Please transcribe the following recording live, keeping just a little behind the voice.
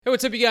Hey,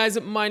 what's up, you guys?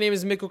 My name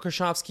is Mikko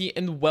Krashovsky,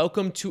 and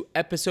welcome to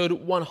episode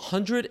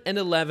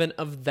 111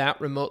 of That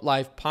Remote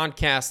Life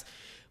podcast,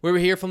 where we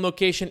hear from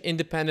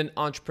location-independent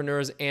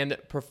entrepreneurs and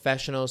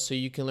professionals so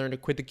you can learn to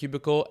quit the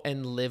cubicle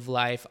and live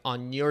life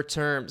on your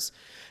terms.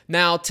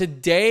 Now,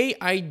 today,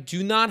 I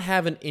do not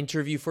have an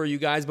interview for you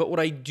guys, but what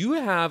I do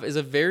have is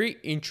a very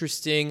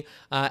interesting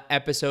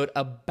episode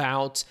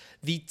about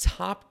the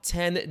top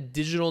 10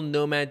 digital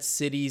nomad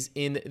cities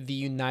in the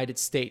United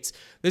States.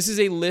 This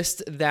is a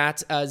list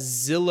that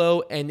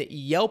Zillow and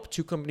Yelp,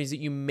 two companies that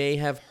you may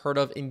have heard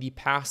of in the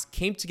past,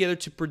 came together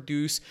to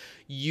produce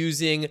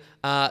using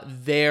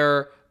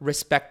their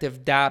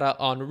respective data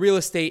on real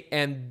estate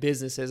and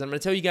businesses. I'm going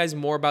to tell you guys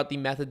more about the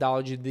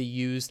methodology they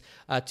used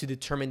to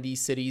determine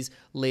these cities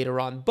later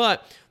on.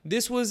 But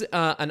this was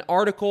an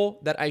article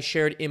that I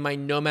shared in my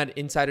Nomad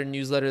Insider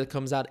newsletter that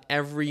comes out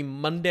every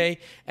Monday.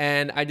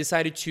 And I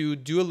decided to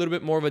do a little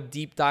bit more of a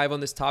deep dive on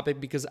this topic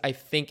because I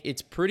think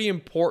it's pretty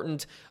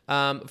important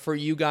for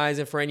you guys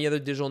and for any other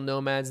digital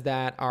nomads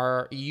that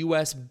are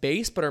US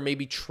based but are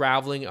maybe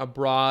traveling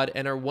abroad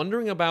and are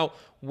wondering about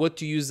what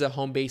to use as a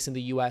home base in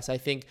the US. I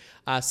think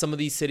some of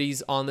these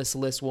cities on this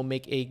list will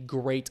make a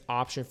great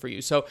option for you.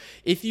 So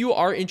if you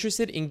are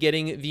interested in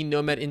getting the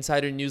Nomad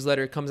Insider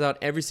newsletter, it comes out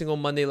every single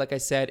Monday, like I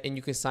said, and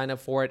you can sign up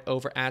for it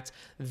over at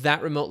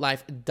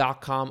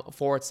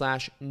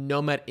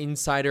thatremotelife.com/Nomad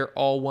Insider,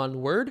 all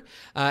one word.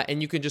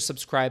 And you can just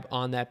subscribe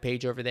on that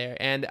page over there.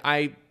 And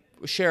I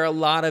share a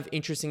lot of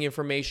interesting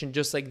information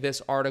just like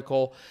this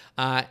article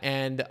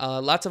and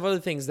lots of other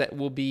things that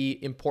will be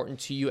important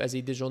to you as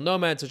a digital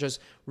nomad, such as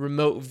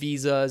remote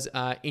visas,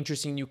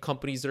 interesting new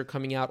companies that are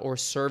coming out, or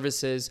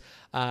services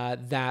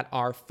that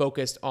are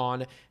focused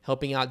on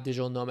helping out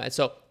digital nomads.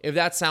 So if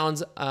that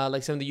sounds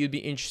like something that you'd be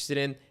interested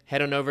in,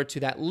 head on over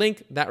to that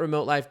link,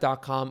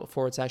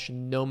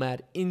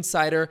 thatremotelife.com/Nomad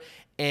Insider,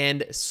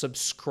 and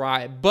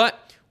subscribe. But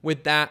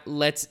with that,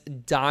 let's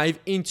dive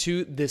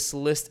into this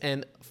list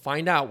and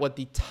find out what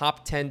the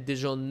top 10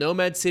 digital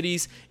nomad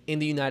cities in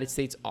the United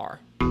States are.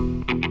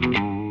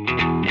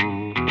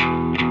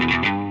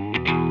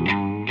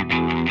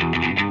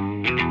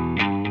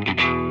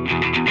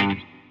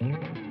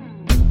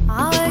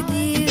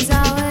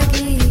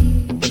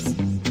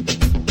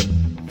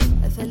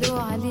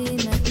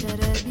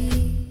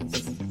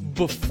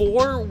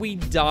 Before we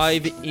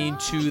dive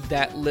into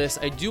that list,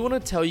 I do want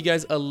to tell you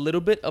guys a little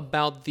bit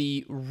about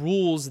the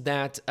rules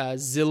that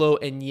Zillow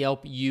and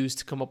Yelp used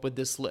to come up with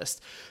this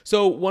list.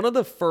 So one of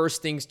the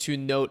first things to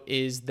note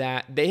is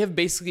that they have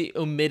basically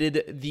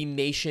omitted the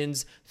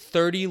nation's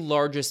 30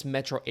 largest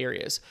metro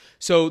areas.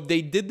 So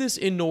they did this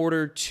in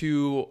order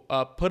to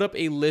put up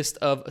a list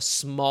of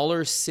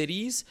smaller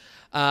cities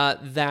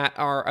that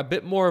are a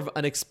bit more of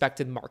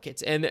unexpected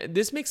markets. And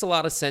this makes a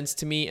lot of sense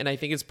to me, and I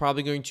think it's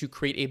probably going to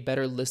create a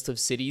better list of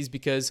cities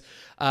because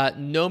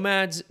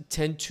nomads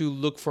tend to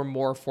look for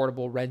more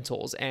affordable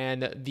rentals,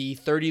 and the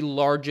 30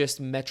 largest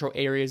metro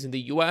areas in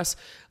the US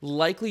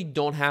likely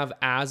don't have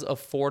as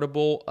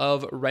affordable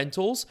of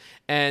rentals,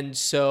 and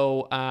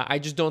so I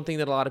just don't think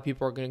that a lot of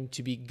people are going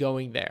to be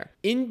going there.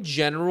 In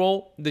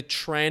general, the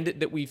trend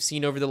that we've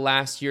seen over the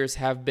last years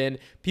have been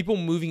people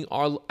moving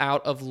all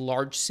out of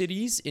large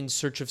cities in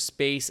search of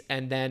space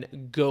and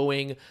then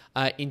going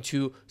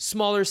into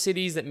smaller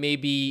cities that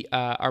maybe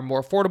are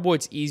more affordable.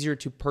 It's easier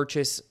to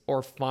purchase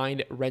or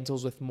find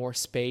rentals with more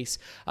space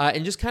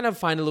and just kind of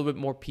find a little bit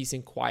more peace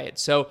and quiet.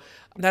 So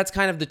that's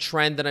kind of the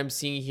trend that I'm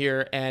seeing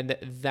here, and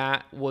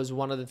that was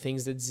one of the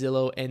things that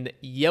Zillow and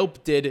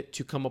Yelp did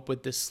to come up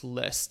with this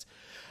list.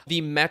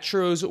 The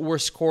metros were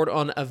scored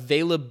on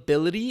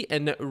availability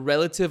and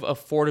relative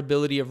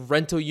affordability of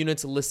rental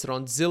units listed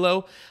on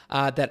Zillow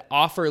that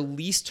offer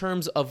lease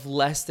terms of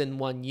less than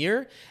 1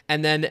 year.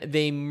 And then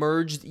they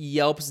merged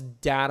Yelp's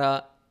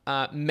data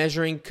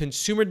measuring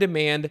consumer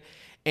demand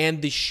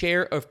and the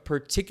share of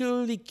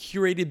particularly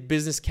curated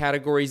business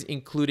categories,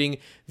 including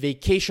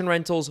vacation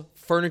rentals,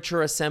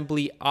 furniture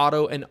assembly,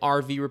 auto and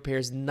RV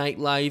repairs,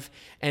 nightlife,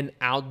 and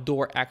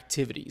outdoor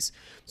activities.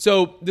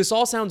 So this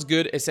all sounds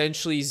good.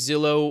 Essentially,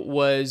 Zillow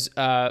was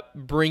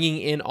bringing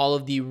in all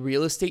of the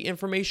real estate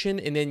information,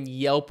 and then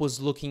Yelp was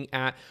looking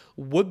at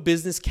what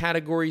business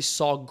categories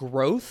saw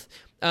growth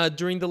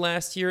during the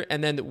last year,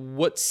 and then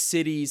what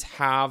cities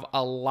have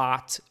a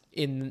lot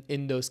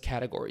in those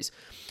categories.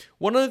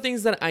 One of the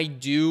things that I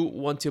do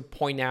want to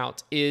point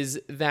out is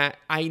that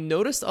I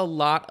noticed a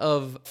lot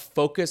of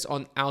focus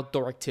on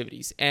outdoor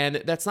activities.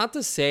 And that's not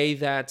to say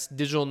that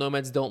digital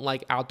nomads don't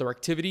like outdoor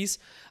activities.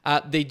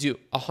 They do,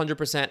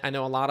 100%. I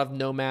know a lot of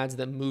nomads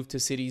that move to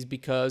cities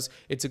because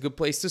it's a good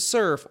place to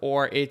surf,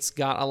 or it's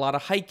got a lot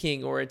of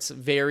hiking, or it's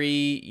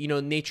very,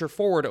 nature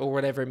forward, or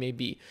whatever it may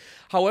be.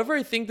 However,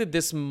 I think that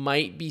this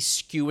might be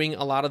skewing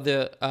a lot of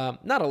the,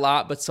 not a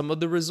lot, but some of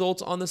the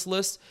results on this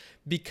list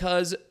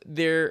because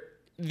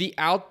the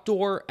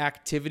outdoor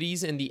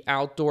activities and the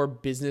outdoor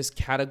business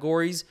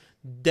categories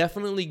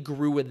definitely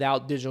grew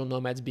without digital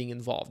nomads being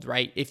involved,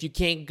 right? If you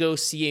can't go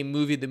see a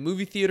movie at the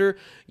movie theater,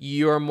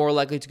 you're more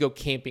likely to go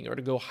camping or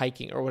to go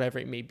hiking or whatever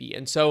it may be.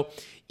 And so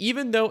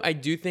even though I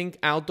do think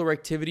outdoor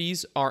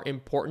activities are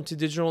important to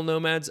digital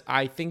nomads,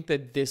 I think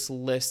that this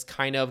list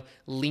kind of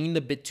leaned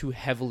a bit too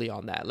heavily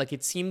on that. Like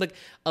it seemed like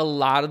a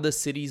lot of the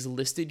cities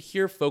listed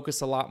here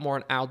focus a lot more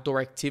on outdoor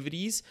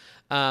activities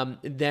than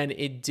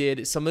it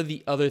did some of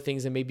the other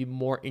things that may be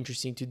more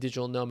interesting to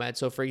digital nomads.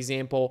 So for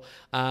example,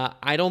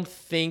 I don't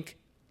think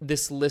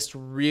this list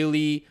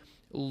really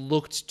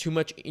looked too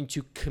much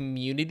into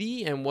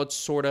community and what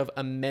sort of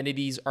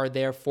amenities are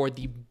there for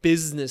the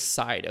business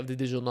side of the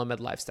digital nomad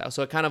lifestyle.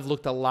 So it kind of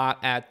looked a lot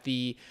at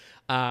the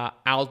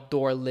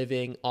outdoor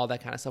living, all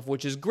that kind of stuff,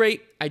 which is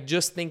great. I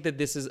just think that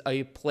this is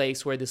a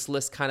place where this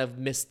list kind of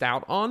missed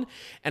out on.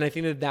 And I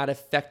think that that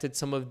affected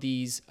some of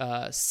these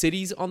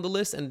cities on the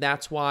list. And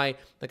that's why,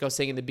 like I was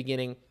saying in the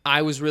beginning,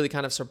 I was really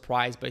kind of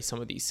surprised by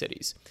some of these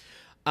cities.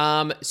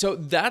 So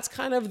that's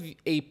kind of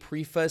a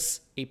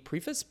preface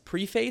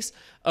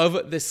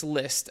of this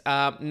list.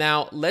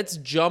 Now let's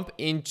jump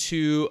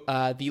into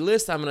the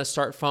list. I'm going to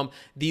start from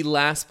the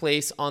last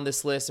place on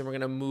this list, and we're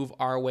going to move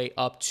our way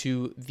up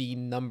to the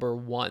number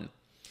 1.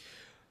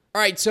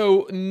 All right,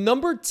 so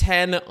number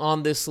 10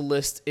 on this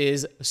list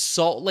is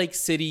Salt Lake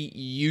City,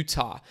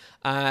 Utah.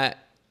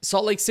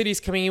 Salt Lake City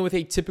is coming in with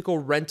a typical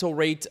rental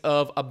rate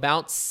of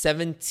about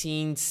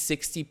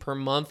 $1,760 per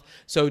month,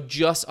 so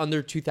just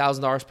under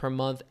 $2,000 per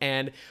month.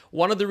 And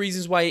one of the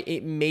reasons why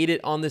it made it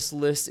on this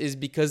list is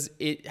because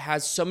it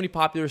has so many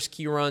popular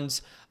ski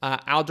runs,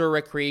 outdoor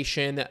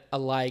recreation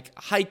like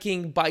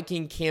hiking,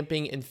 biking,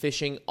 camping, and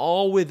fishing,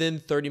 all within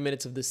 30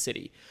 minutes of the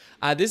city.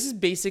 This is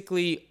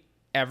basically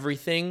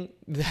everything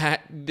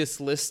that this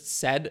list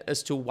said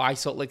as to why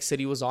Salt Lake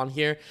City was on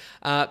here.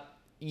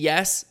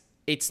 Yes,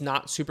 it's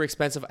not super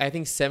expensive. I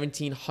think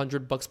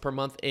 $1,700 per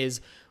month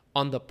is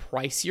on the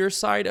pricier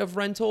side of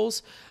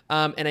rentals.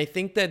 And I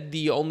think that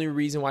the only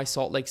reason why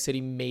Salt Lake City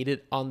made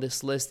it on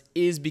this list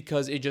is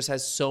because it just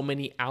has so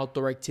many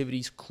outdoor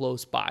activities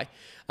close by.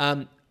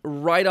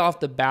 Right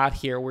off the bat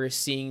here, we're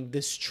seeing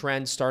this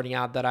trend starting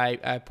out that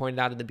I pointed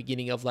out in the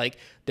beginning of like,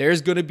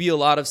 there's going to be a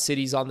lot of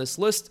cities on this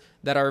list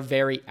that are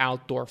very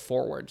outdoor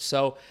forward.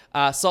 So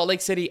Salt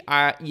Lake City,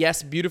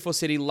 yes, beautiful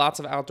city, lots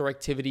of outdoor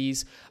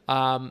activities.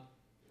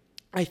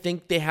 I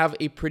think they have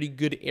a pretty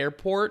good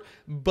airport,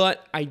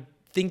 but I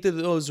think that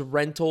those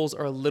rentals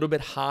are a little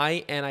bit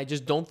high, and I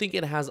just don't think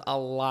it has a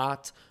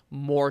lot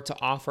more to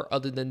offer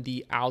other than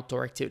the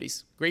outdoor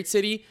activities. Great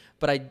city,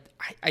 but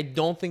I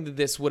don't think that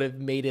this would have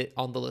made it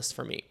on the list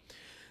for me.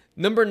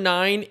 Number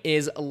 9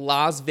 is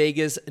Las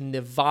Vegas,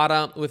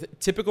 Nevada, with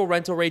typical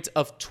rental rates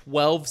of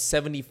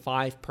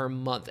 $1,275 per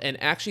month. And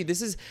actually,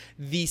 this is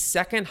the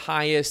second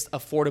highest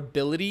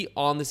affordability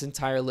on this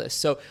entire list.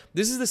 So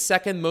this is the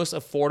second most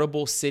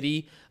affordable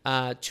city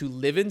to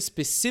live in,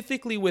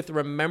 specifically with,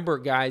 remember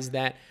guys,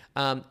 that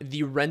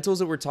the rentals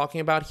that we're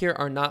talking about here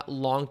are not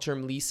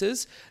long-term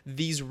leases.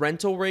 These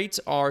rental rates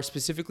are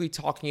specifically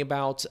talking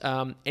about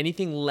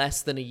anything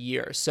less than a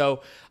year.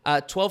 So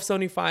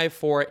 $1,275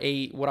 for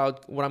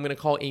what I'm going to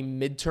call a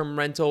midterm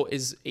rental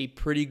is a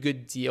pretty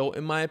good deal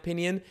in my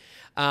opinion.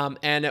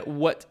 And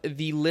what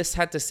the list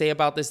had to say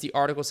about this, the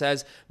article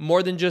says,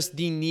 more than just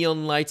the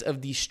neon lights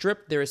of the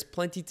strip, there is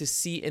plenty to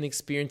see and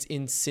experience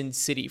in Sin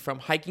City, from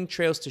hiking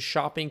trails to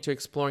shopping to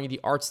exploring the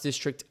arts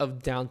district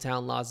of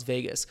downtown Las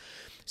Vegas.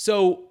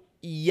 So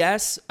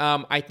yes,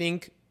 I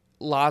think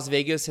Las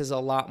Vegas has a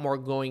lot more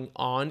going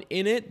on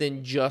in it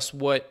than just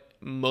what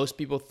most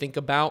people think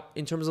about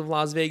in terms of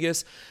Las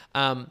Vegas.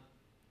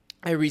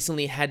 I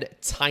recently had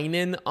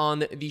Tynan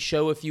on the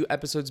show a few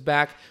episodes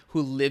back,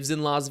 who lives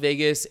in Las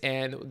Vegas,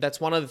 and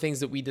that's one of the things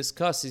that we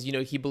discussed is,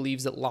 he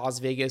believes that Las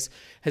Vegas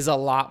has a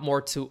lot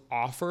more to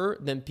offer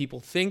than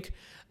people think.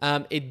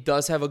 It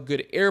does have a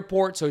good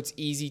airport, so it's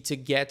easy to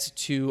get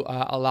to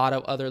a lot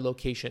of other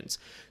locations.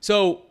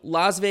 So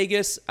Las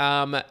Vegas,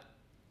 I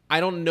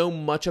don't know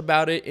much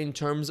about it in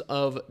terms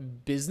of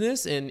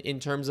business and in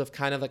terms of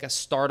kind of like a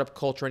startup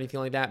culture or anything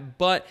like that,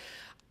 but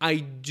I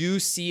do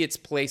see its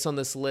place on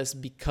this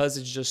list because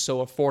it's just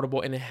so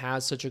affordable and it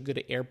has such a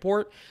good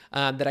airport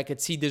that I could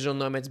see digital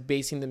nomads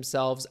basing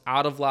themselves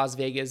out of Las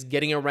Vegas,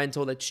 getting a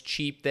rental that's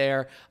cheap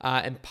there,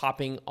 and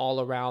popping all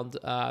around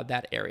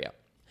that area.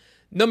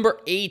 Number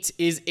 8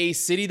 is a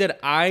city that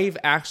I've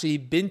actually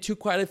been to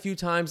quite a few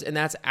times, and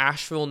that's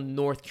Asheville,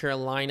 North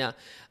Carolina,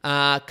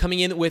 coming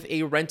in with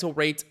a rental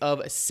rate of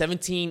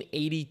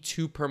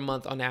 $1,782 per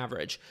month on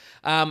average.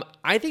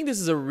 I think this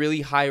is a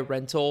really high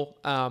rental.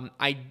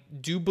 I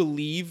do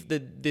believe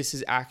that this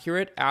is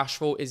accurate.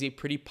 Asheville is a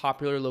pretty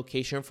popular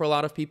location for a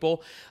lot of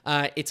people.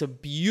 It's a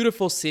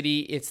beautiful city.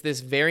 It's this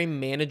very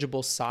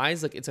manageable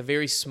size. Like, it's a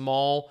very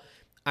small,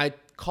 I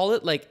call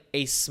it like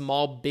a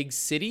small big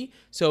city.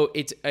 So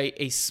it's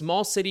a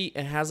small city.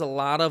 It has a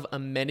lot of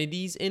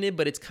amenities in it,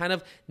 but it's kind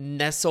of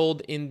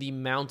nestled in the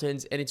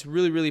mountains, and it's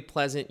really, really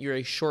pleasant. You're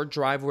a short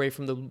drive away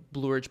from the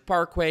Blue Ridge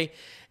Parkway,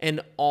 and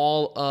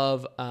all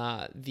of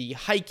the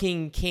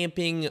hiking,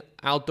 camping,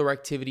 outdoor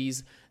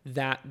activities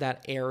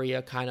that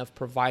area kind of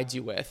provides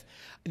you with.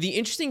 The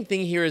interesting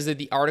thing here is that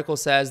the article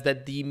says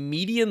that the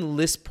median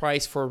list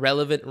price for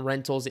relevant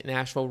rentals in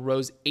Asheville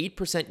rose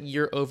 8%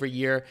 year over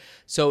year.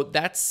 So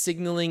that's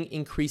signaling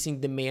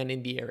increasing demand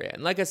in the area.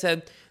 And like I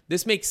said,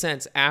 this makes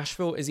sense.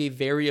 Asheville is a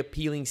very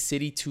appealing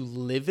city to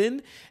live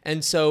in.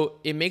 And so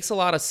it makes a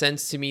lot of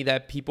sense to me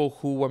that people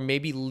who were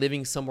maybe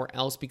living somewhere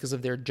else because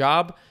of their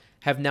job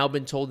have now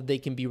been told that they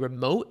can be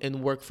remote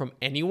and work from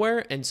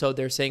anywhere. And so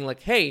they're saying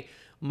like, hey,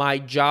 my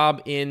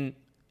job in,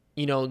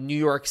 New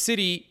York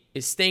City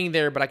is staying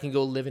there, but I can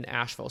go live in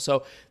Asheville.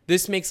 So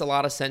this makes a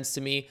lot of sense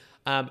to me.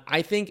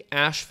 I think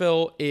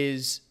Asheville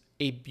is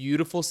a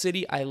beautiful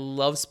city. I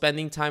love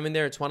spending time in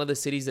there. It's one of the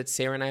cities that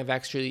Sarah and I have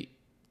actually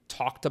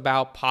talked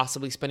about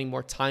possibly spending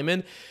more time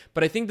in.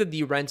 But I think that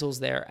the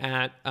rentals there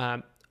at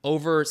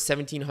over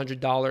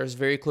 $1,700,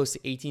 very close to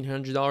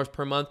 $1,800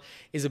 per month,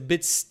 is a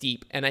bit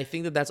steep. And I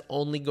think that that's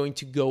only going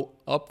to go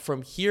up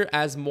from here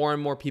as more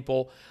and more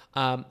people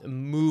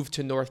move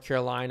to North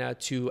Carolina,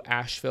 to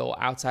Asheville,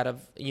 outside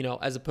of,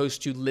 as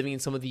opposed to living in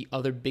some of the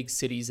other big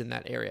cities in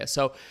that area.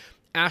 So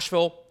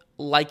Asheville,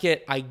 like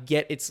it, I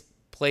get its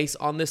place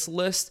on this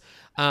list.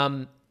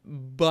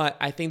 But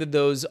I think that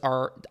those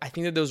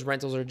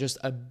rentals are just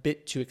a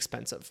bit too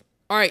expensive.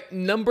 All right,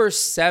 number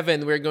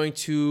 7, we're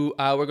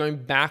going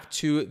back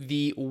to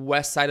the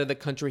west side of the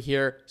country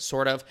here,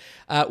 sort of,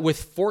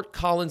 with Fort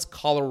Collins,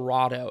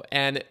 Colorado.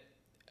 And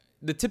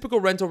the typical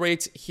rental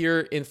rates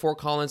here in Fort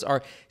Collins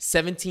are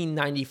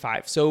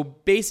 $1,795. So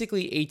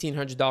basically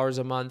 $1,800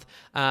 a month.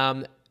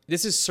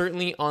 This is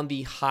certainly on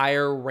the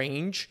higher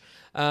range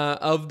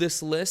of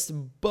this list,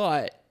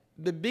 but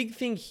the big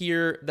thing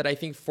here that I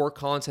think Fort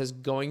Collins has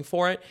going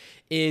for it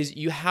is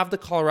you have the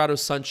Colorado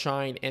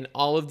sunshine and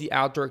all of the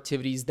outdoor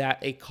activities that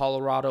a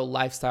Colorado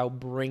lifestyle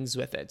brings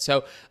with it.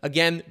 So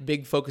again,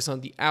 big focus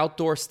on the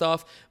outdoor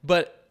stuff,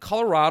 but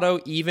Colorado,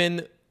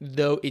 even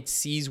though it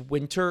sees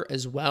winter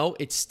as well,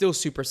 it's still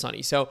super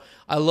sunny. So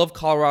I love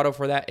Colorado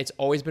for that. It's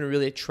always been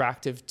really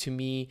attractive to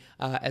me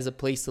as a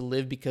place to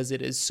live because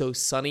it is so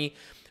sunny.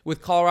 With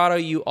Colorado,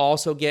 you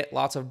also get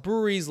lots of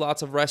breweries,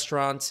 lots of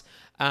restaurants,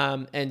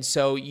 and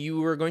so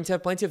you are going to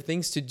have plenty of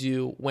things to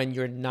do when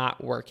you're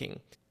not working.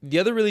 The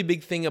other really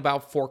big thing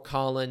about Fort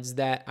Collins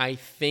that I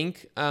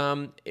think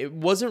it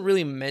wasn't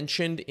really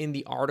mentioned in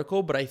the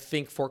article, but I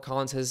think Fort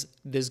Collins has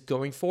this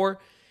going for,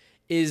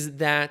 is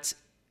that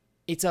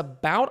it's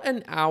about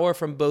an hour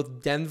from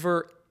both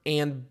Denver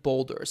and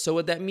Boulder. So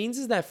what that means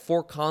is that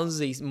Fort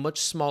Collins is a much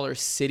smaller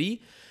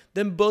city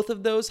than both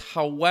of those.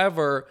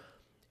 However,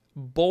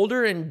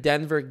 Boulder and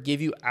Denver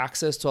give you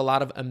access to a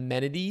lot of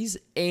amenities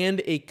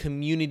and a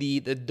community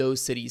that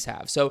those cities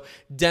have. So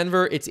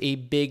Denver, it's a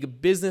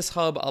big business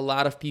hub. A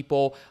lot of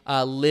people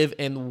live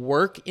and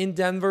work in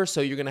Denver. So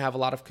you're going to have a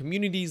lot of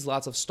communities,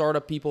 lots of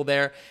startup people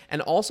there.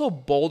 And also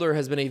Boulder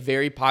has been a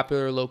very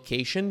popular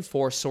location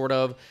for sort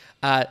of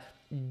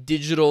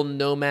digital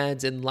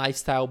nomads and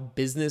lifestyle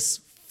business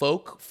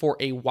folk for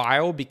a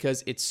while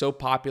because it's so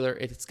popular.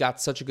 It's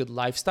got such a good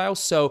lifestyle.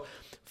 So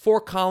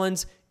Fort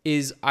Collins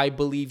is, I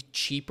believe,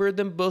 cheaper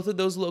than both of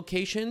those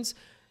locations,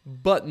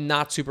 but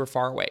not super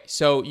far away.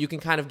 So you can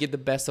kind of get the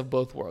best of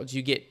both worlds.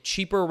 You get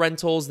cheaper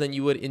rentals than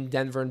you would in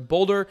Denver and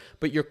Boulder,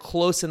 but you're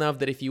close enough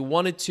that if you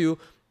wanted to,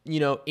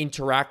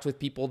 interact with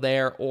people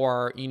there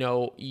or,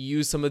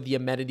 use some of the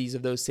amenities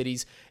of those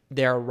cities,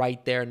 they're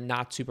right there,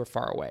 not super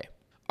far away.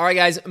 All right,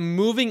 guys,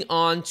 moving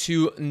on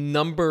to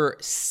number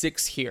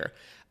 6 here,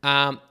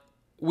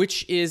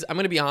 which is, I'm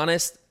going to be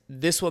honest,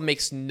 this one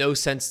makes no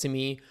sense to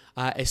me,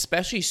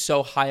 especially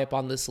so high up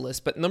on this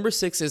list. But number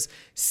 6 is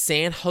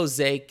San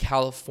Jose,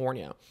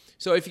 California.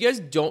 So if you guys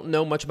don't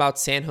know much about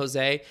San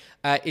Jose,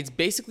 it's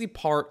basically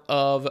part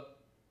of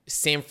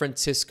San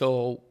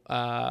Francisco,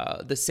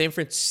 the San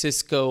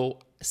Francisco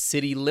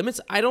city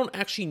limits. I don't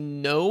actually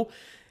know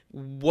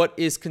what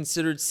is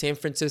considered San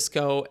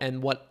Francisco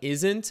and what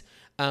isn't.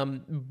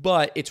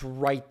 But it's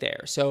right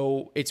there.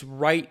 So it's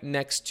right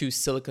next to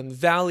Silicon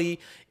Valley.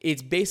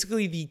 It's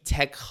basically the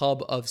tech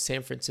hub of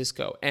San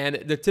Francisco. And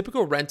the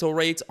typical rental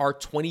rates are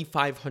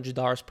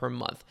 $2,500 per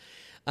month.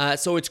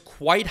 So it's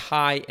quite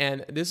high.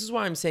 And this is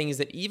why I'm saying is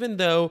that even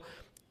though,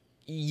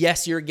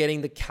 yes, you're getting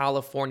the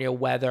California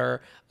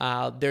weather,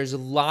 there's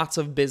lots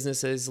of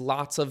businesses,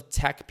 lots of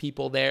tech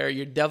people there.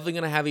 You're definitely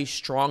going to have a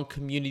strong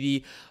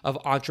community of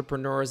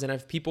entrepreneurs and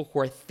of people who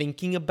are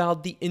thinking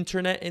about the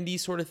internet and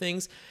these sort of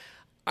things.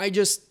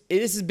 This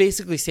is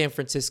basically San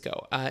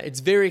Francisco. It's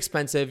very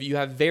expensive. You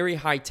have very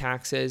high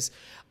taxes.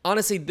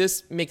 Honestly,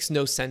 this makes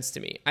no sense to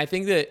me. I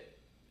think that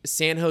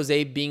San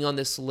Jose being on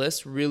this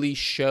list really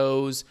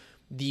shows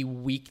the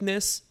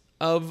weakness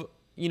of,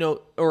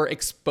 or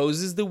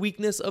exposes the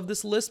weakness of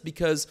this list,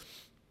 because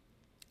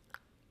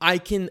I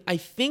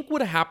think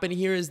what happened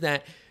here is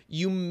that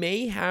you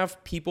may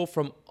have people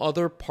from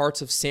other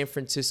parts of San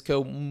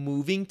Francisco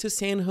moving to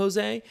San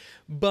Jose,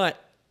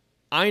 but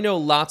I know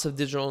lots of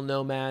digital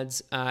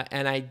nomads,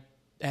 and I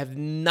have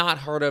not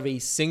heard of a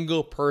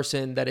single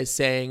person that is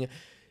saying,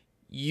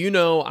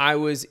 I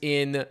was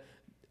in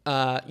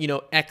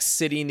X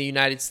city in the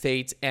United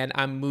States and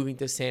I'm moving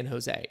to San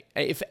Jose.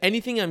 If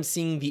anything, I'm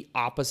seeing the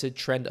opposite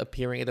trend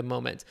appearing at the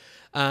moment.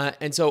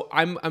 And so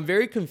I'm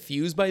very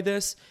confused by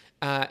this.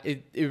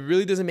 It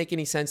really doesn't make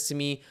any sense to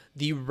me.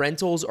 The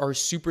rentals are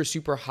super,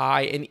 super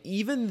high. And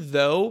even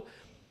though,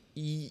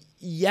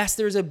 yes,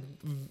 there's a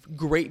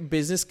great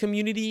business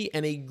community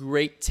and a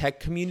great tech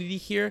community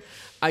here,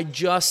 it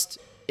just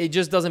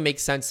doesn't make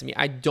sense to me.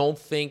 I don't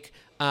think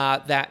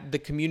that the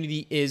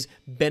community is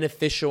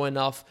beneficial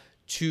enough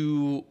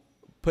to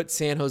put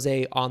San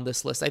Jose on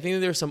this list. I think that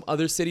there are some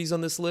other cities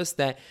on this list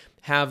that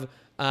have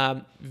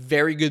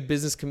very good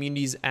business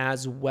communities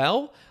as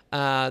well,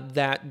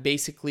 that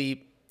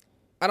basically,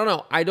 I don't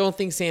know. I don't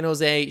think San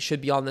Jose should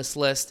be on this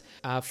list.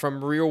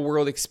 From real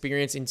world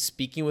experience in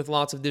speaking with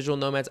lots of digital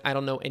nomads, I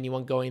don't know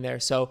anyone going there.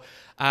 So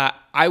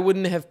I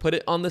wouldn't have put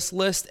it on this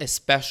list,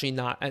 especially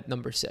not at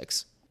number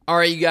 6. All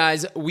right, you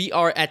guys, we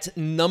are at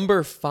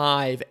number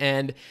 5,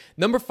 and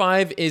number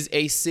 5 is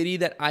a city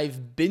that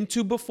I've been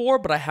to before,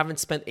 but I haven't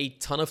spent a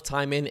ton of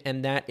time in,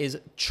 and that is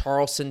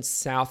Charleston,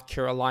 South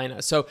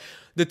Carolina. So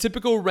the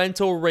typical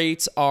rental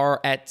rates are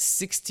at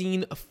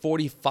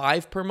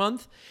 $16.45 per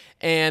month,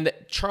 and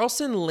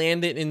Charleston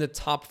landed in the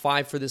top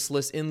 5 for this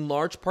list in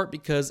large part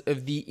because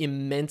of the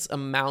immense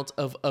amount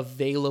of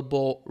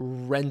available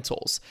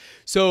rentals.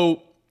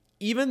 So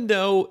even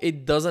though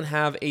it doesn't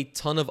have a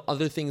ton of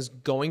other things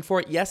going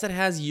for it, yes, it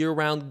has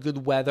year-round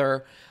good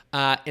weather,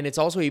 and it's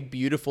also a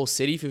beautiful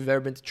city. If you've ever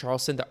been to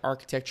Charleston, the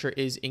architecture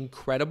is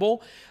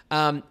incredible.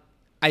 I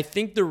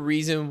think the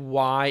reason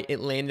why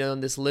it landed on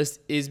this list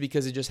is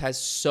because it just has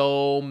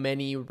so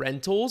many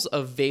rentals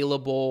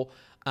available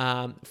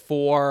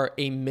for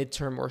a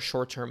midterm or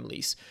short-term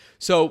lease.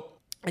 So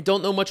I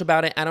don't know much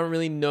about it. I don't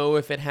really know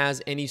if it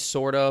has any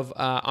sort of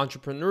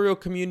entrepreneurial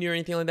community or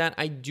anything like that.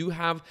 I do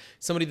have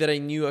somebody that I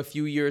knew a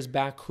few years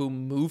back who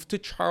moved to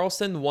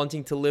Charleston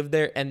wanting to live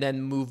there and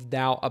then moved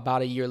out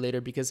about a year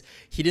later because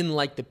he didn't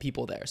like the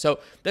people there.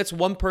 So that's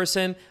one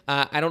person.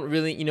 I don't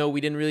really,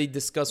 we didn't really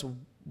discuss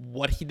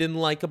what he didn't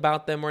like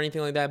about them or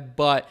anything like that.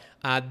 But,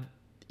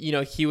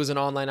 he was an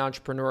online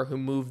entrepreneur who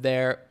moved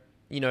there,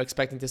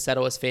 expecting to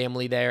settle his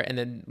family there and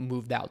then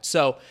moved out.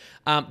 So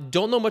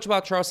don't know much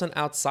about Charleston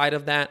outside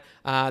of that.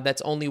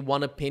 That's only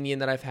one opinion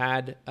that I've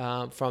had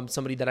from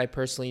somebody that I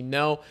personally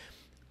know.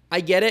 I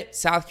get it.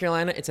 South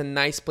Carolina, it's a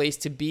nice place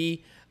to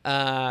be.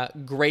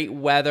 Great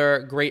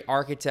weather, great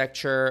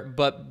architecture.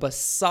 But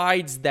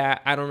besides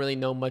that, I don't really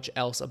know much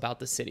else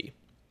about the city.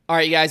 All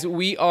right, guys,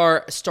 we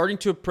are starting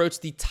to approach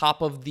the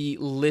top of the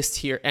list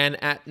here.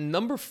 And at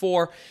number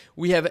 4,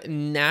 we have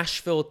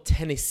Nashville,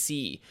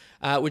 Tennessee,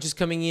 which is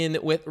coming in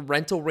with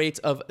rental rates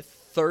of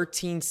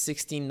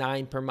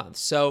 $1,369 per month.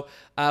 So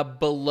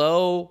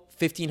below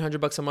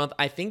 $1,500 a month.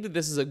 I think that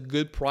this is a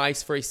good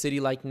price for a city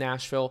like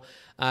Nashville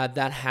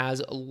that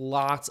has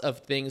lots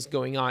of things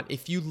going on.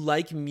 If you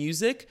like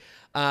music,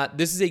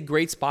 this is a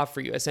great spot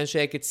for you.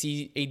 Essentially, I could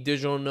see a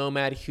digital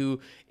nomad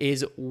who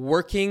is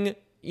working,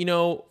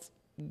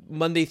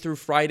 Monday through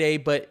Friday,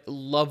 but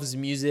loves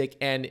music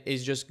and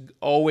is just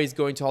always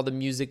going to all the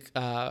music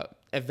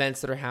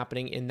events that are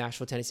happening in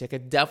Nashville, Tennessee. I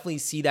could definitely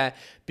see that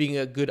being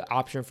a good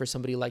option for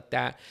somebody like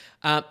that.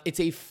 It's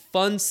a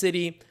fun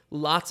city,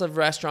 lots of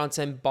restaurants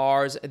and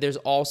bars. There's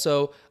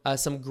also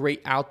some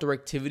great outdoor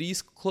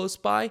activities close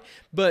by.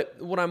 But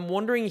what I'm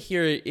wondering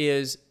here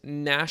is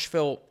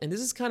Nashville, and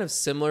this is kind of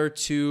similar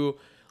to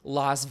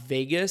Las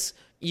Vegas,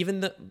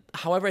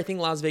 however, I think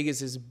Las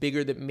Vegas is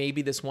bigger, that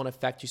maybe this won't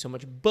affect you so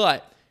much.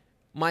 But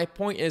my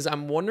point is,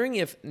 I'm wondering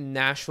if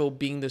Nashville,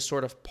 being this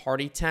sort of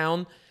party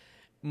town,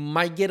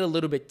 might get a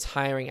little bit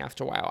tiring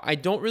after a while. I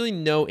don't really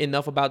know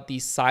enough about the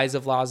size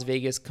of Las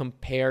Vegas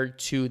compared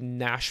to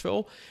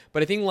Nashville,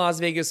 but I think Las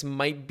Vegas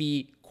might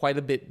be quite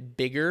a bit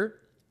bigger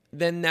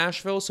than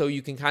Nashville, so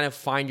you can kind of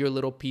find your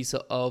little piece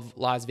of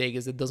Las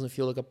Vegas that doesn't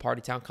feel like a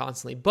party town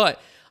constantly. But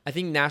I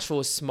think Nashville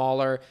is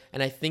smaller,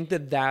 and I think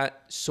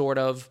that sort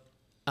of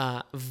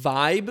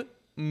vibe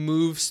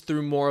moves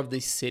through more of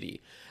the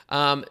city.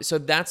 So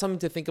that's something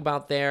to think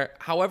about there.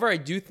 However, I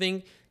do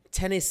think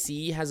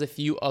Tennessee has a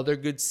few other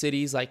good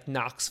cities like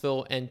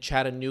Knoxville and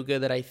Chattanooga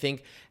that I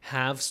think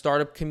have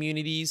startup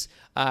communities,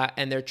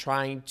 and they're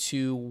trying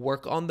to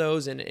work on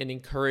those and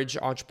encourage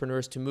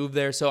entrepreneurs to move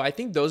there. So I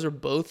think those are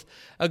both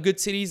good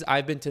cities.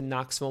 I've been to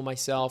Knoxville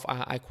myself.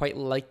 I quite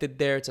liked it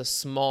there. It's a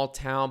small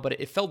town, but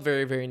it felt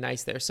very, very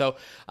nice there. So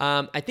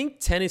I think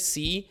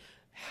Tennessee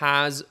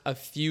has a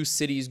few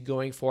cities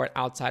going for it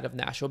outside of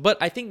Nashville. But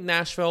I think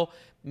Nashville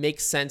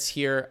makes sense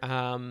here.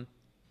 I'm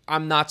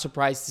not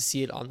surprised to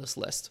see it on this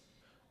list.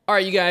 All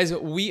right, you guys,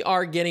 we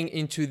are getting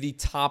into the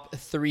top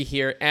 3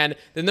 here. And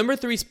the number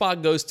 3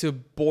 spot goes to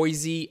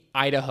Boise,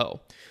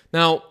 Idaho.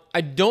 Now, I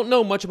don't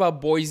know much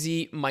about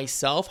Boise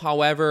myself.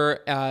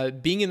 However,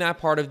 being in that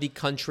part of the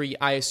country,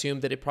 I assume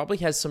that it probably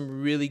has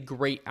some really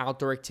great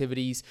outdoor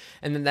activities,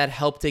 and then that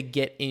helped to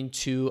get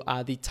into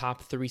the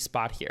top 3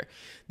 spot here.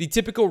 The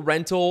typical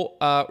rental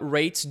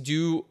rates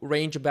do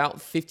range about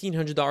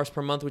 $1,500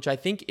 per month, which I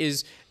think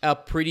is a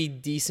pretty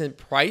decent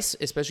price,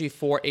 especially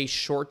for a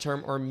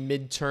short-term or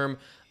mid-term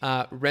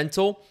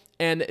rental.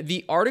 And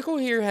the article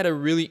here had a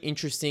really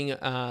interesting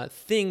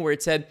thing where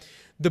it said,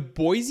 the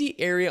Boise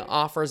area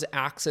offers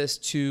access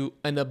to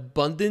an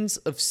abundance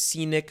of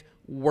scenic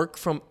work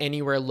from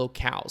anywhere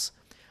locales.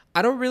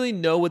 I don't really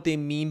know what they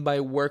mean by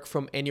work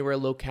from anywhere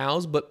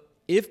locales, but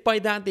if by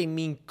that they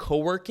mean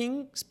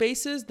co-working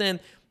spaces, then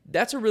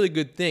that's a really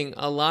good thing.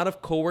 A lot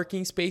of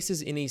co-working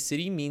spaces in a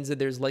city means that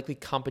there's likely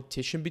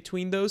competition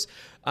between those.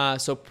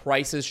 So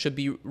prices should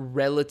be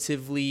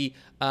relatively,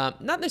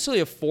 not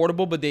necessarily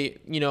affordable, but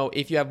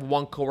if you have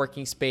one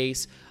co-working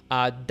space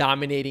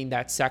dominating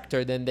that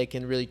sector, then they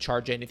can really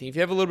charge anything. If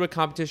you have a little bit of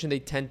competition, they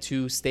tend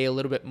to stay a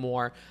little bit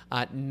more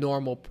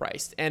normal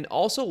priced. And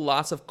also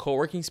lots of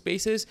co-working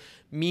spaces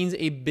means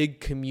a big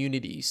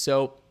community.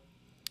 So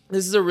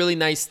this is a really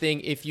nice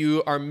thing. If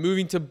you are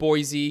moving to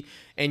Boise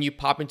and you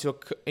pop into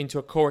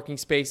a co-working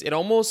space, it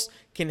almost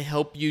can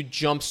help you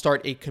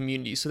jumpstart a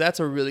community. So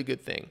that's a really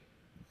good thing.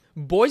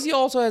 Boise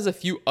also has a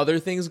few other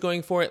things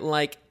going for it,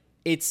 like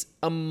it's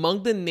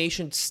among the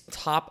nation's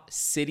top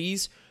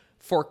cities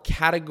for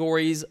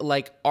categories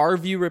like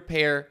RV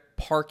repair,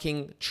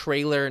 parking,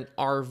 trailer, and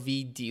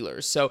RV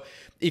dealers. So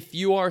if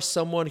you are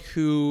someone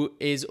who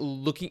is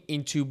looking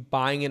into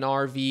buying an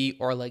RV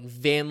or like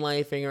van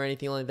lifing or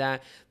anything like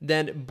that,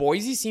 then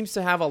Boise seems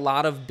to have a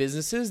lot of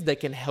businesses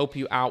that can help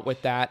you out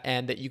with that,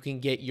 and that you can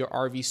get your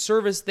RV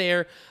service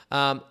there,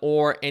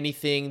 or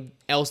anything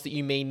else that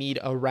you may need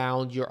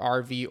around your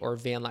RV or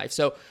van life.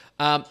 So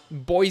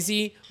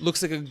Boise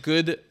looks like a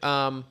good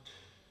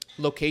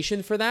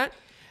location for that.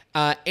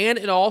 And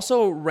it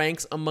also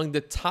ranks among the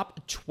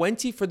top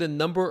 20 for the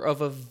number of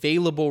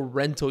available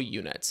rental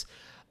units.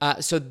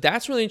 So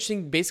that's really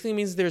interesting. Basically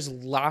means there's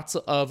lots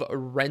of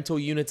rental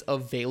units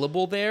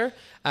available there,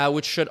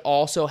 which should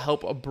also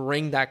help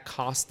bring that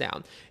cost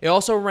down. It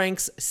also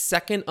ranks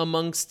second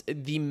amongst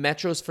the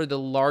metros for the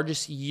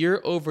largest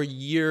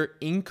year-over-year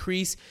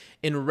increase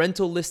in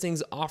rental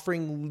listings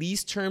offering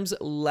lease terms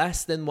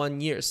less than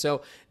 1 year.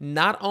 So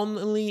not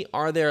only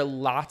are there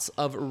lots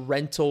of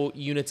rental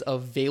units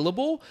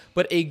available,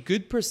 but a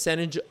good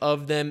percentage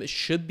of them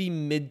should be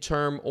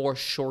midterm or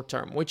short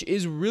term, which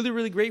is really,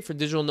 really great for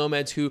digital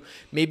nomads who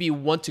maybe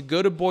want to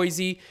go to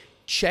Boise,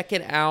 check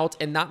it out,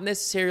 and not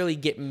necessarily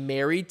get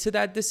married to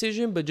that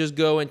decision, but just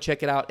go and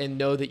check it out and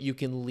know that you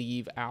can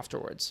leave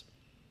afterwards.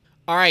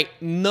 All right,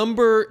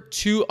 number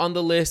 2 on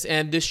the list,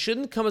 and this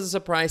shouldn't come as a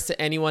surprise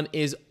to anyone,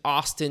 is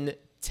Austin,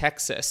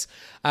 Texas.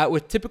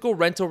 With typical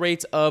rental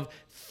rates of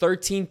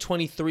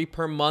 $1,323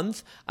 per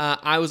month,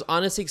 I was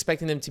honestly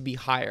expecting them to be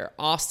higher.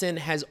 Austin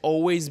has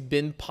always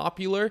been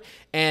popular,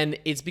 and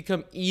it's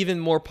become even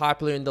more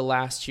popular in the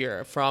last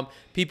year, from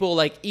people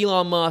like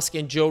Elon Musk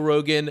and Joe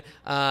Rogan,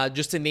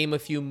 just to name a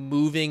few,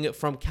 moving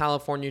from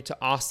California to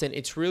Austin.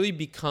 It's really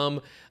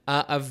become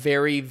a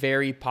very,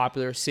 very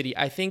popular city.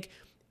 I think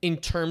in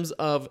terms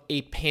of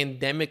a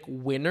pandemic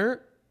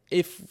winner,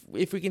 if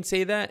we can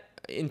say that,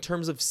 in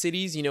terms of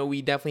cities,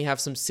 we definitely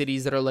have some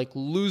cities that are like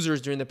losers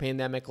during the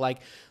pandemic, like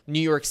New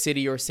York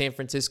City or San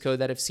Francisco,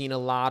 that have seen a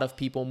lot of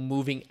people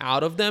moving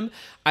out of them.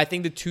 I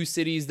think the 2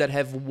 cities that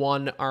have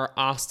won are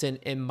Austin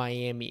and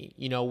Miami,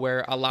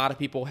 where a lot of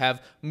people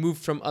have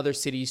moved from other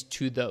cities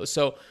to those.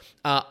 So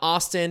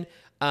Austin,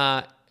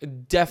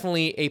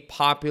 definitely a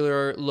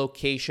popular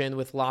location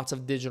with lots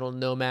of digital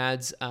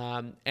nomads,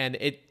 and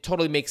it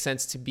totally makes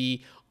sense to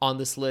be on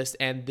this list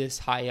and this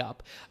high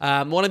up.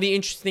 One of the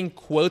interesting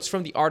quotes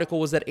from the article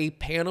was that a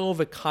panel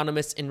of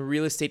economists and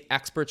real estate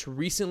experts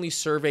recently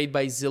surveyed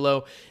by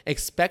Zillow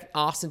expect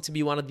Austin to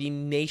be one of the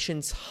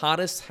nation's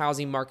hottest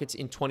housing markets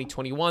in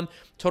 2021.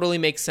 Totally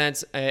makes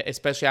sense,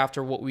 especially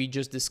after what we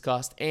just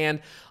discussed. And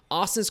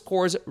Austin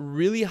scores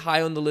really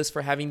high on the list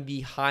for having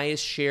the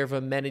highest share of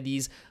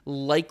amenities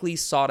likely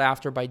sought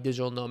after by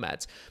digital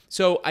nomads.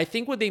 So I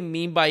think what they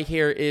mean by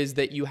here is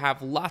that you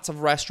have lots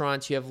of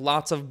restaurants, you have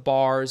lots of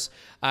bars,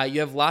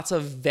 you have lots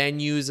of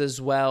venues as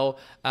well.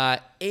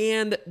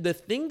 And the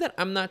thing that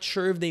I'm not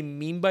sure if they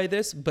mean by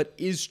this, but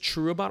is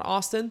true about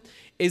Austin,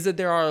 is that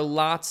there are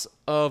lots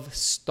of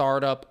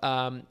startup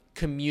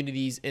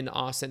communities in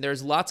Austin.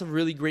 There's lots of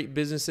really great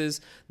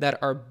businesses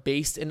that are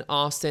based in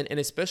Austin, and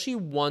especially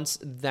ones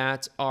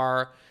that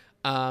are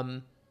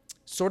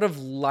sort of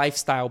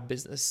lifestyle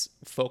business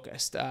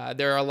focused.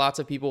 There are lots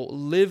of people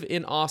live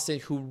in Austin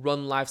who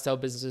run lifestyle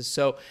businesses.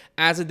 So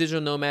as a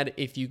digital nomad,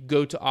 if you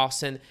go to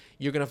Austin,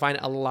 you're going to find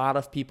a lot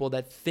of people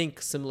that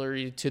think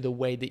similarly to the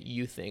way that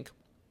you think.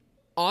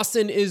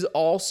 Austin is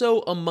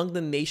also among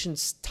the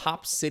nation's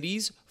top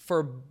cities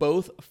for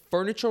both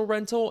furniture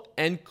rental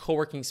and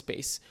co-working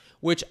space,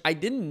 which I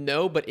didn't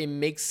know, but it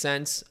makes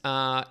sense,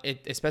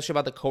 especially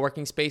about the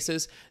co-working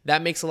spaces.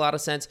 That makes a lot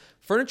of sense.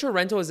 Furniture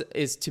rental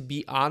is, to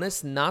be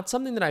honest, not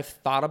something that I've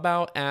thought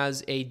about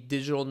as a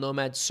digital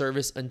nomad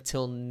service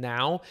until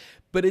now,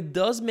 but it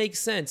does make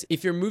sense.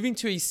 If you're moving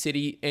to a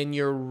city and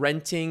you're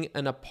renting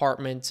an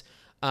apartment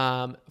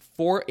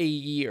for a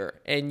year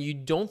and you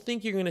don't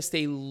think you're going to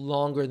stay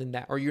longer than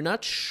that, or you're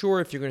not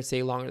sure if you're going to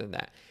stay longer than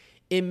that,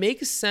 it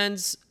makes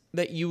sense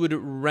that you would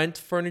rent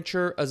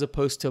furniture as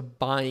opposed to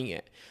buying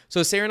it.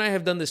 So Sarah and I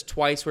have done this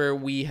twice where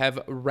we have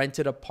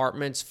rented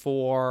apartments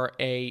for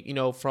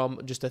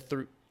from just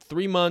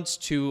 3 months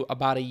to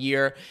about a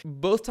year.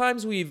 Both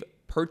times we've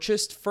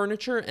purchased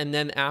furniture and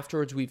then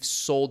afterwards we've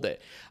sold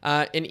it.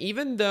 And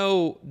even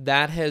though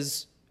that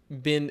has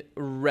been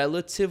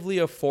relatively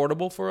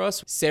affordable for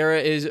us,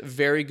 Sarah is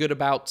very good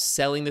about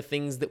selling the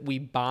things that we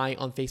buy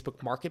on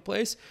Facebook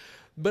Marketplace.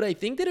 But I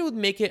think that it would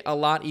make it a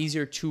lot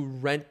easier to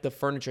rent the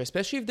furniture,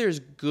 especially if there's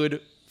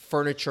good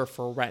furniture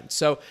for rent.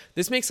 So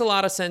this makes a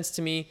lot of sense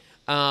to me.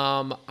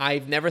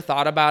 I've never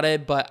thought about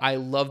it, but I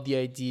love the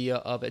idea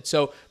of it.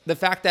 So the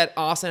fact that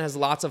Austin has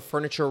lots of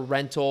furniture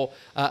rental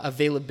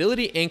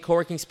availability and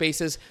co-working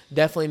spaces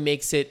definitely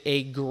makes it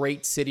a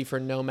great city for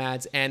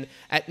nomads. And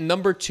at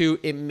number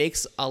 2, it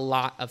makes a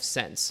lot of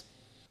sense.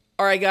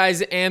 All right,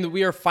 guys, and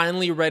we are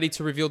finally ready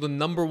to reveal the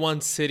number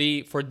 1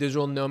 city for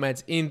digital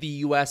nomads in the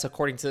US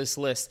according to this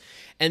list.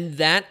 And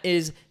that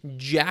is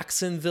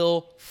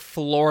Jacksonville,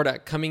 Florida,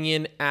 coming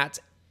in at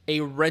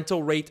a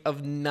rental rate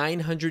of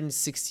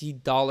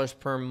 $960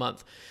 per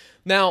month.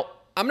 Now,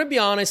 I'm going to be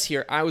honest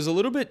here. I was a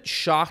little bit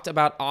shocked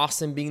about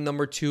Austin being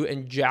number 2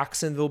 and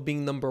Jacksonville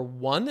being number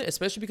 1,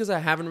 especially because I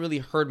haven't really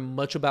heard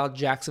much about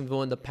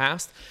Jacksonville in the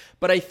past.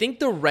 But I think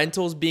the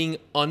rentals being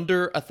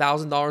under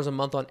 $1,000 a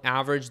month on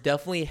average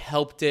definitely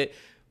helped it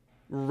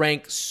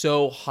rank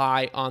so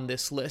high on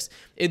this list.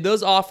 It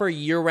does offer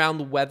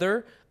year-round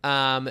weather,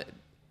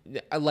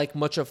 like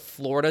much of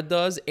Florida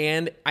does.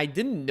 And I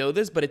didn't know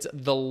this, but it's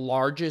the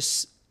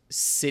largest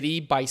city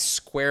by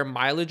square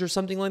mileage or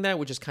something like that,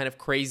 which is kind of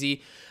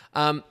crazy.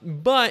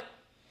 But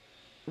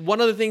one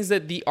of the things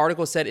that the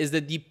article said is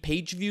that the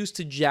page views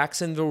to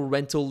Jacksonville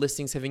rental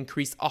listings have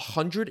increased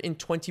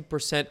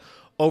 120%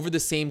 over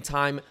the same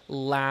time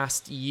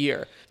last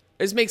year.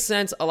 This makes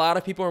sense. A lot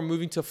of people are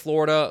moving to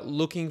Florida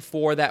looking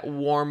for that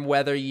warm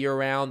weather year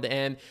round.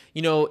 And,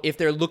 if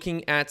they're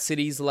looking at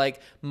cities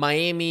like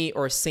Miami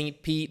or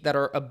St. Pete that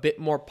are a bit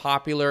more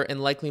popular and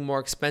likely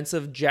more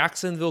expensive,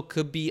 Jacksonville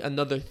could be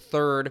another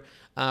third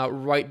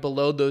right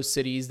below those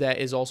cities that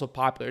is also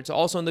popular. It's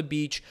also on the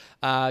beach.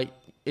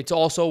 It's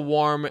also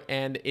warm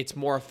and it's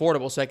more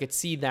affordable. So I could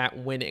see that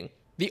winning.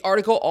 The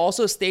article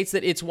also states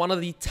that it's one of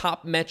the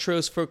top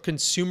metros for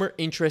consumer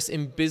interest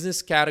in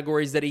business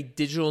categories that a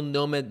digital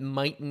nomad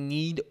might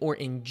need or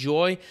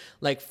enjoy,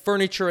 like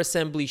furniture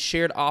assembly,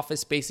 shared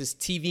office spaces,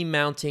 TV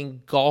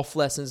mounting, golf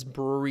lessons,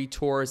 brewery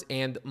tours,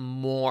 and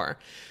more.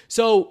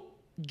 So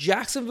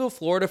Jacksonville,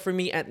 Florida for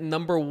me at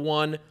number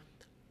 1.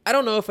 I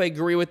don't know if I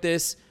agree with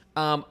this.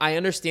 I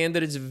understand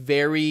that it's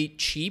very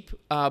cheap,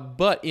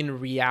 but in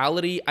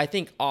reality, I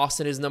think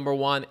Austin is number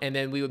 1, and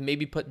then we would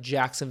maybe put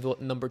Jacksonville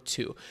at number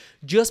 2,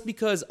 just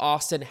because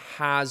Austin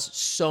has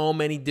so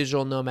many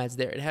digital nomads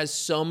there. It has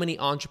so many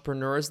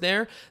entrepreneurs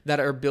there that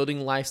are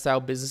building lifestyle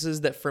businesses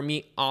that for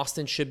me,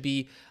 Austin should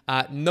be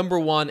number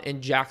 1,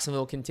 and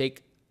Jacksonville can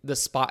take the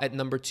spot at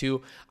number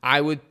 2. I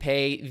would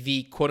pay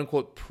the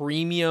quote-unquote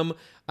premium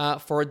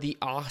for the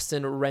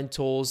Austin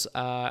rentals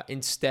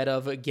instead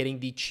of getting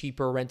the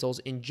cheaper rentals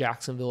in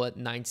Jacksonville at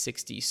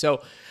 $960.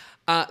 So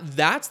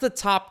that's the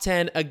top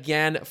 10.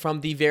 Again,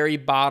 from the very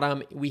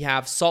bottom, we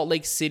have Salt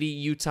Lake City,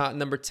 Utah at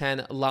number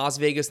 10, Las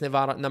Vegas,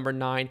 Nevada at number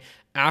 9,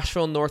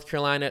 Asheville, North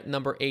Carolina at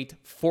number 8,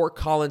 Fort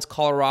Collins,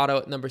 Colorado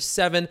at number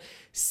 7,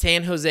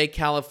 San Jose,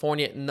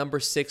 California at number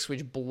 6,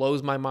 which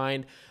blows my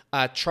mind.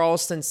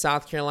 Charleston,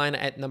 South Carolina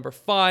at number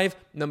 5,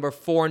 number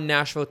 4,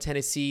 Nashville,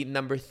 Tennessee,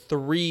 number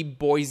 3,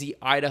 Boise,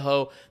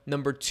 Idaho,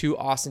 number 2,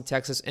 Austin,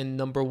 Texas, and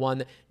number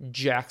 1,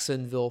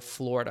 Jacksonville,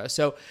 Florida.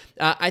 So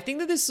I think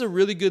that this is a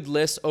really good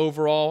list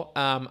overall.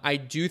 I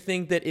do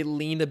think that it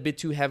leaned a bit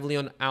too heavily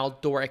on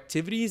outdoor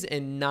activities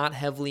and not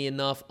heavily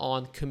enough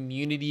on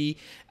community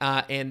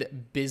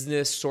and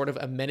business sort of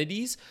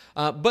amenities,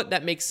 but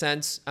that makes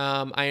sense.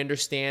 I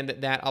understand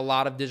that a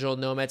lot of digital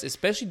nomads,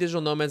 especially digital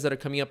nomads that are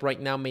coming up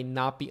right now, may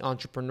not be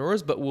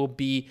entrepreneurs, but will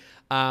be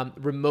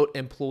remote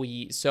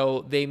employees.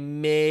 So they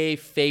may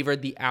favor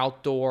the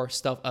outdoor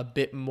stuff a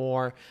bit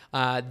more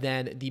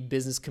than the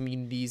business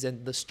communities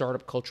and the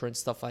startup culture and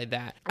stuff like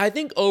that. I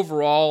think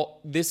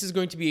overall, this is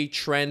going to be a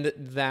trend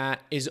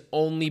that is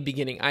only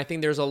beginning. I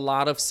think there's a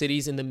lot of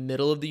cities in the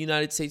middle of the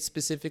United States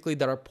specifically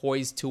that are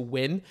poised to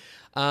win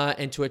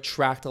and to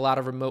attract a lot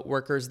of remote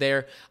workers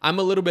there. I'm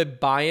a little bit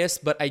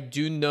biased, but I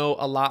do know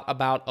a lot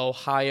about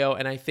Ohio,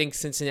 and I think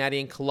Cincinnati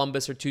and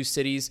Columbus are 2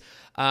 cities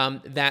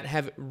that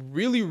have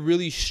really,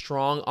 really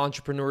strong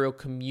entrepreneurial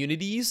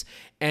communities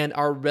and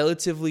are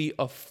relatively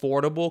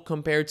affordable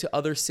compared to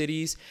other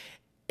cities.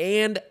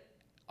 And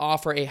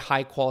offer a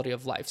high quality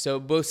of life. So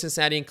both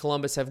Cincinnati and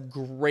Columbus have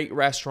great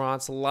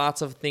restaurants,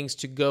 lots of things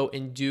to go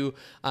and do.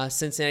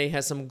 Cincinnati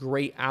has some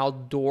great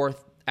outdoor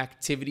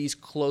activities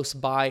close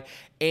by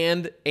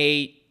and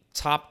a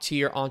top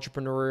tier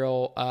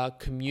entrepreneurial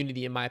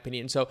community, in my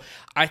opinion. So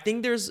I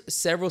think there's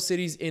several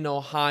cities in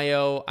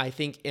Ohio. I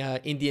think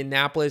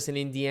Indianapolis in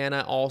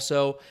Indiana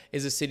also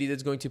is a city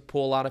that's going to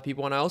pull a lot of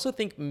people. And I also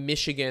think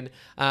Michigan,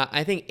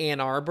 I think Ann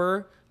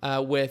Arbor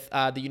with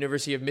the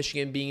University of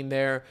Michigan being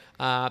there,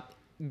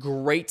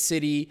 great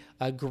city,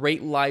 a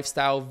great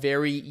lifestyle,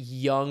 very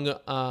young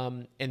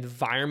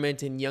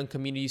environment and young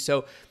community.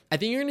 So I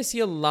think you're going to see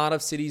a lot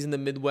of cities in the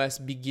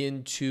Midwest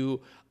begin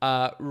to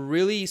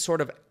really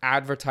sort of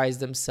advertise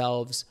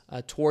themselves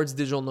towards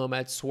digital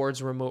nomads,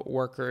 towards remote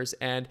workers.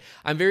 And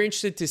I'm very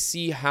interested to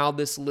see how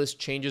this list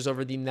changes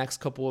over the next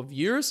couple of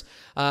years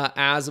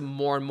as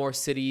more and more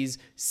cities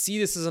see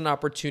this as an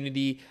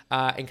opportunity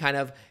and kind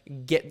of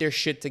get their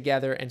shit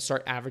together and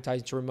start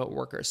advertising to remote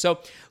workers. So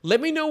let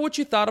me know what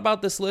you thought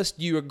about this list.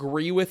 Do you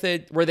agree with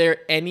it? Were there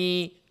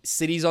any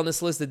cities on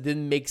this list that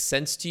didn't make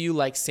sense to you,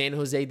 like San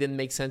Jose didn't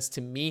make sense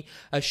to me?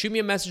 Shoot me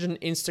a message on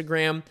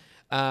Instagram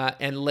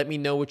and let me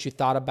know what you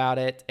thought about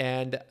it.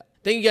 And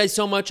thank you guys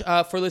so much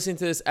for listening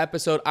to this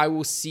episode. I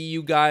will see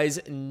you guys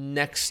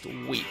next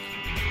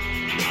week.